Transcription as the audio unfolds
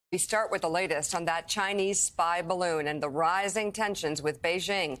We start with the latest on that Chinese spy balloon and the rising tensions with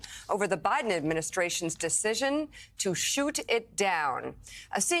Beijing over the Biden administration's decision to shoot it down.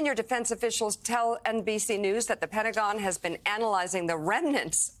 A senior defense officials tell NBC News that the Pentagon has been analyzing the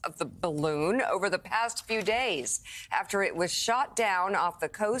remnants of the balloon over the past few days after it was shot down off the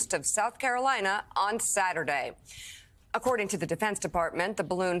coast of South Carolina on Saturday. According to the Defense Department, the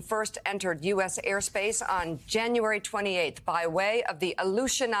balloon first entered U.S. airspace on January 28th by way of the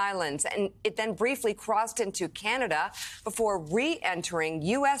Aleutian Islands, and it then briefly crossed into Canada before re-entering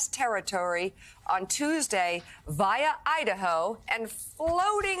U.S. territory on Tuesday via Idaho and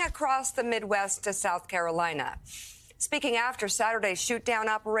floating across the Midwest to South Carolina. Speaking after Saturday's shoot-down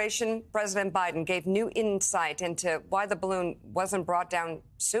operation, President Biden gave new insight into why the balloon wasn't brought down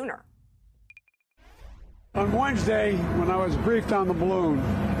sooner. On Wednesday, when I was briefed on the balloon,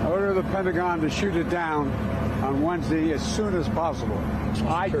 I ordered the Pentagon to shoot it down on Wednesday as soon as possible.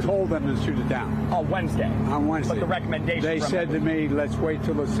 I told them to shoot it down. On Wednesday? On Wednesday. But the recommendation They said to me, let's wait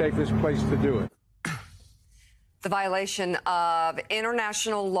till the safest place to do it. The violation of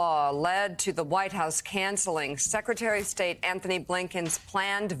international law led to the White House canceling Secretary of State Anthony Blinken's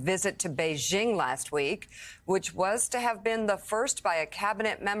planned visit to Beijing last week, which was to have been the first by a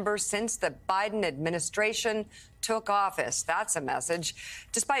cabinet member since the Biden administration took office. That's a message.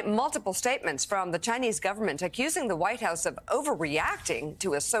 Despite multiple statements from the Chinese government accusing the White House of overreacting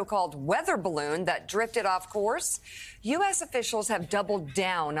to a so-called weather balloon that drifted off course, U.S. officials have doubled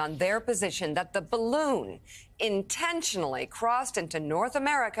down on their position that the balloon intentionally crossed into North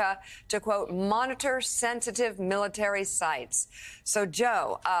America to, quote, monitor sensitive military sites. So,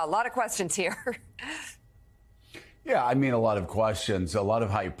 Joe, a lot of questions here. Yeah, I mean, a lot of questions, a lot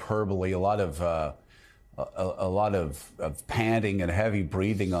of hyperbole, a lot of panting and heavy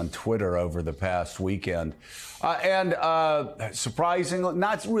breathing on Twitter over the past weekend. And surprisingly,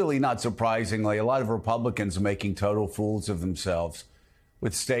 not surprisingly, a lot of Republicans making total fools of themselves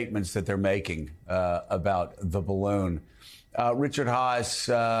with statements that they're making about the balloon. Richard Haas,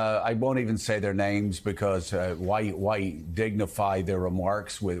 I won't even say their names because why dignify their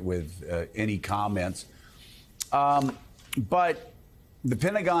remarks with any comments? But the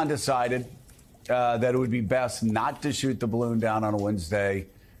Pentagon decided that it would be best not to shoot the balloon down on a Wednesday.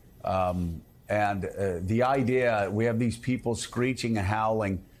 And the idea, we have these people screeching and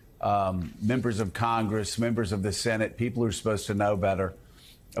howling, members of Congress, members of the Senate, people who are supposed to know better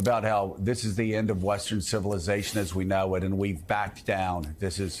about how this is the end of Western civilization as we know it, and we've backed down.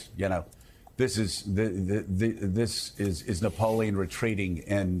 This is, this is Napoleon retreating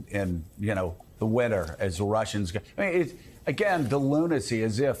in the winter as the Russians go. I mean, again, the lunacy,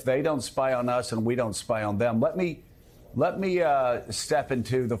 as if they don't spy on us and we don't spy on them. Let me step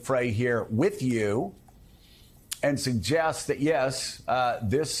into the fray here with you and suggest that, yes,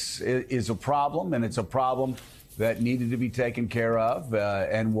 this is a problem, and it's a problem that needed to be taken care of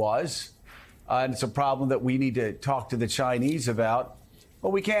and was. And it's a problem that we need to talk to the Chinese about. But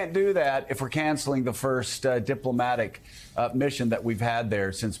we can't do that if we're canceling the first diplomatic mission that we've had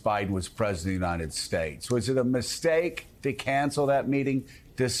there since Biden was president of the United States. Was it a mistake to cancel that meeting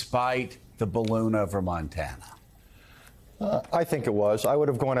despite the balloon over Montana? I think it was. I would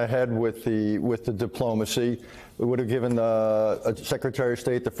have gone ahead with the diplomacy. We would have given the Secretary of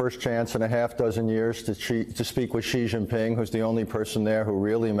State the first chance in a half dozen years to speak with Xi Jinping, who's the only person there who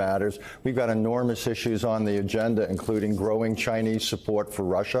really matters. We've got enormous issues on the agenda, including growing Chinese support for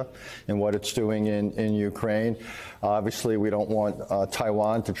Russia and what it's doing in Ukraine. Obviously, we don't want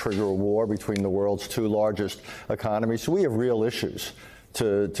Taiwan to trigger a war between the world's two largest economies. So we have real issues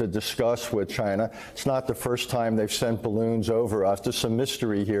to discuss with China. It's not the first time they've sent balloons over us. There's some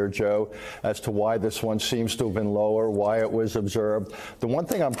mystery here, Joe, as to why this one seems to have been lower, why it was observed. The one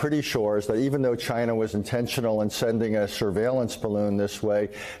thing I'm pretty sure is that even though China was intentional in sending a surveillance balloon this way,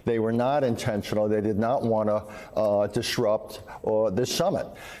 they were not intentional. They did not want to disrupt this summit.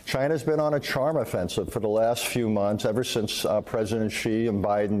 China's been on a charm offensive for the last few months, ever since President Xi and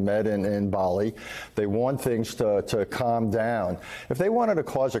Biden met in Bali. They want things to calm down. If they wanted to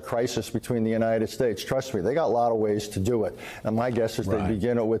cause a crisis between the United States, trust me, they got a lot of ways to do it. And my guess is they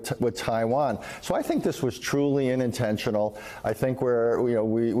begin it with Taiwan. So I think this was truly unintentional. I think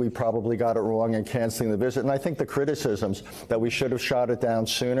we probably got it wrong in canceling the visit. And I think the criticisms that we should have shot it down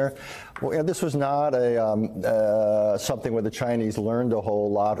sooner, this was not something where the Chinese learned a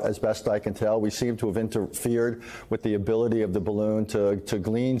whole lot, as best I can tell. We seem to have interfered with the ability of the balloon to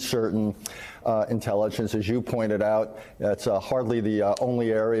glean certain intelligence. As you pointed out, it's hardly the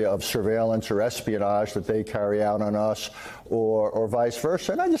only area of surveillance or espionage that they carry out on us, or vice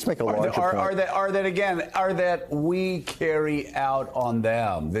versa. And I just make a larger point. Are that we carry out on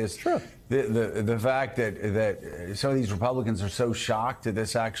them? Sure. The fact that some of these Republicans are so shocked that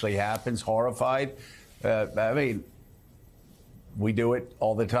this actually happens, horrified. I mean, we do it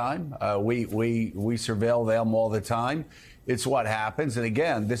all the time. We surveil them all the time. It's what happens. And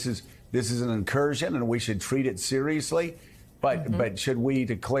again, this is an incursion, and we should treat it seriously. But should we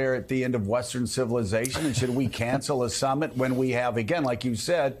declare it the end of Western civilization? And should we cancel a summit when we have, again, like you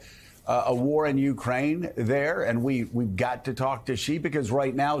said, a war in Ukraine there? And we've got to talk to Xi, because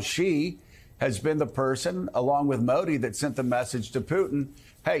right now Xi has been the person, along with Modi, that sent the message to Putin,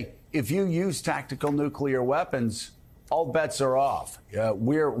 hey, if you use tactical nuclear weapons, all bets are off.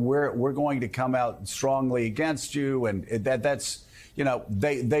 We're going to come out strongly against you. And that's, you know,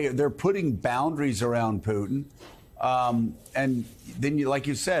 they're putting boundaries around Putin. And then, like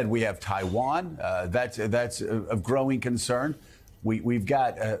you said, we have Taiwan. That's of growing concern. We've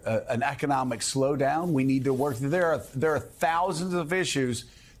got an economic slowdown. We need to work through. There are thousands of issues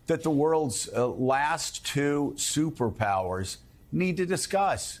that the world's last two superpowers need to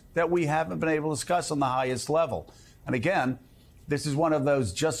discuss that we haven't been able to discuss on the highest level. And again, this is one of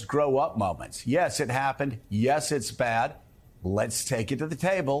those just grow up moments. Yes, it happened. Yes, it's bad. Let's take it to the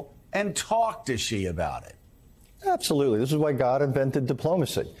table and talk to Xi about it. Absolutely. This is why God invented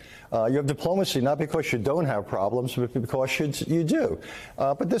diplomacy. You have diplomacy not because you don't have problems, but because you do.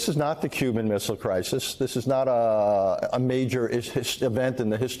 But this is not the Cuban Missile Crisis. This is not a major event in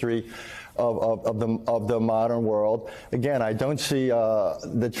the history of the modern world. Again, I don't see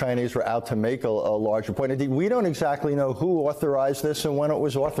the Chinese were out to make a larger point. Indeed, we don't exactly know who authorized this and when it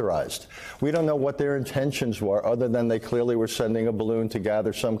was authorized. We don't know what their intentions were, other than they clearly were sending a balloon to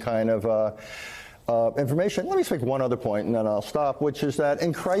gather some kind of information. Let me just make one other point, and then I'll stop, which is that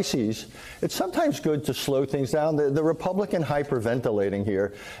in crises, it's sometimes good to slow things down. The Republican hyperventilating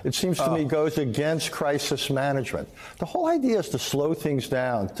here, it seems to me, goes against crisis management. The whole idea is to slow things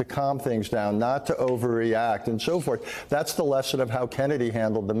down, to calm things down, not to overreact, and so forth. That's the lesson of how Kennedy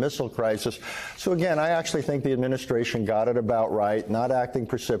handled the missile crisis. So again, I actually think the administration got it about right, not acting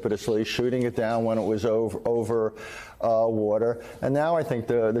precipitously, shooting it down when it was over water. And now I think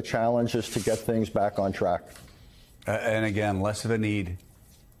the challenge is to get things back on track. And again, less of a need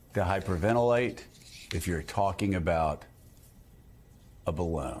to hyperventilate if you're talking about a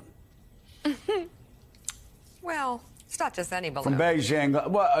balloon. Well, it's not just any balloon. From Beijing.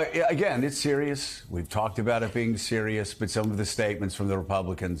 Well, again, it's serious. We've talked about it being serious, but some of the statements from the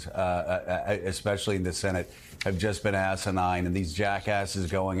Republicans, especially in the Senate, have just been asinine. And these jackasses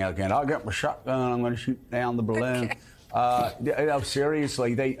going out again, I'll get my shotgun, I'm going to shoot down the balloon. Okay.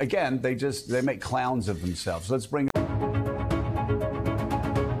 Seriously, they make clowns of themselves. Let's bring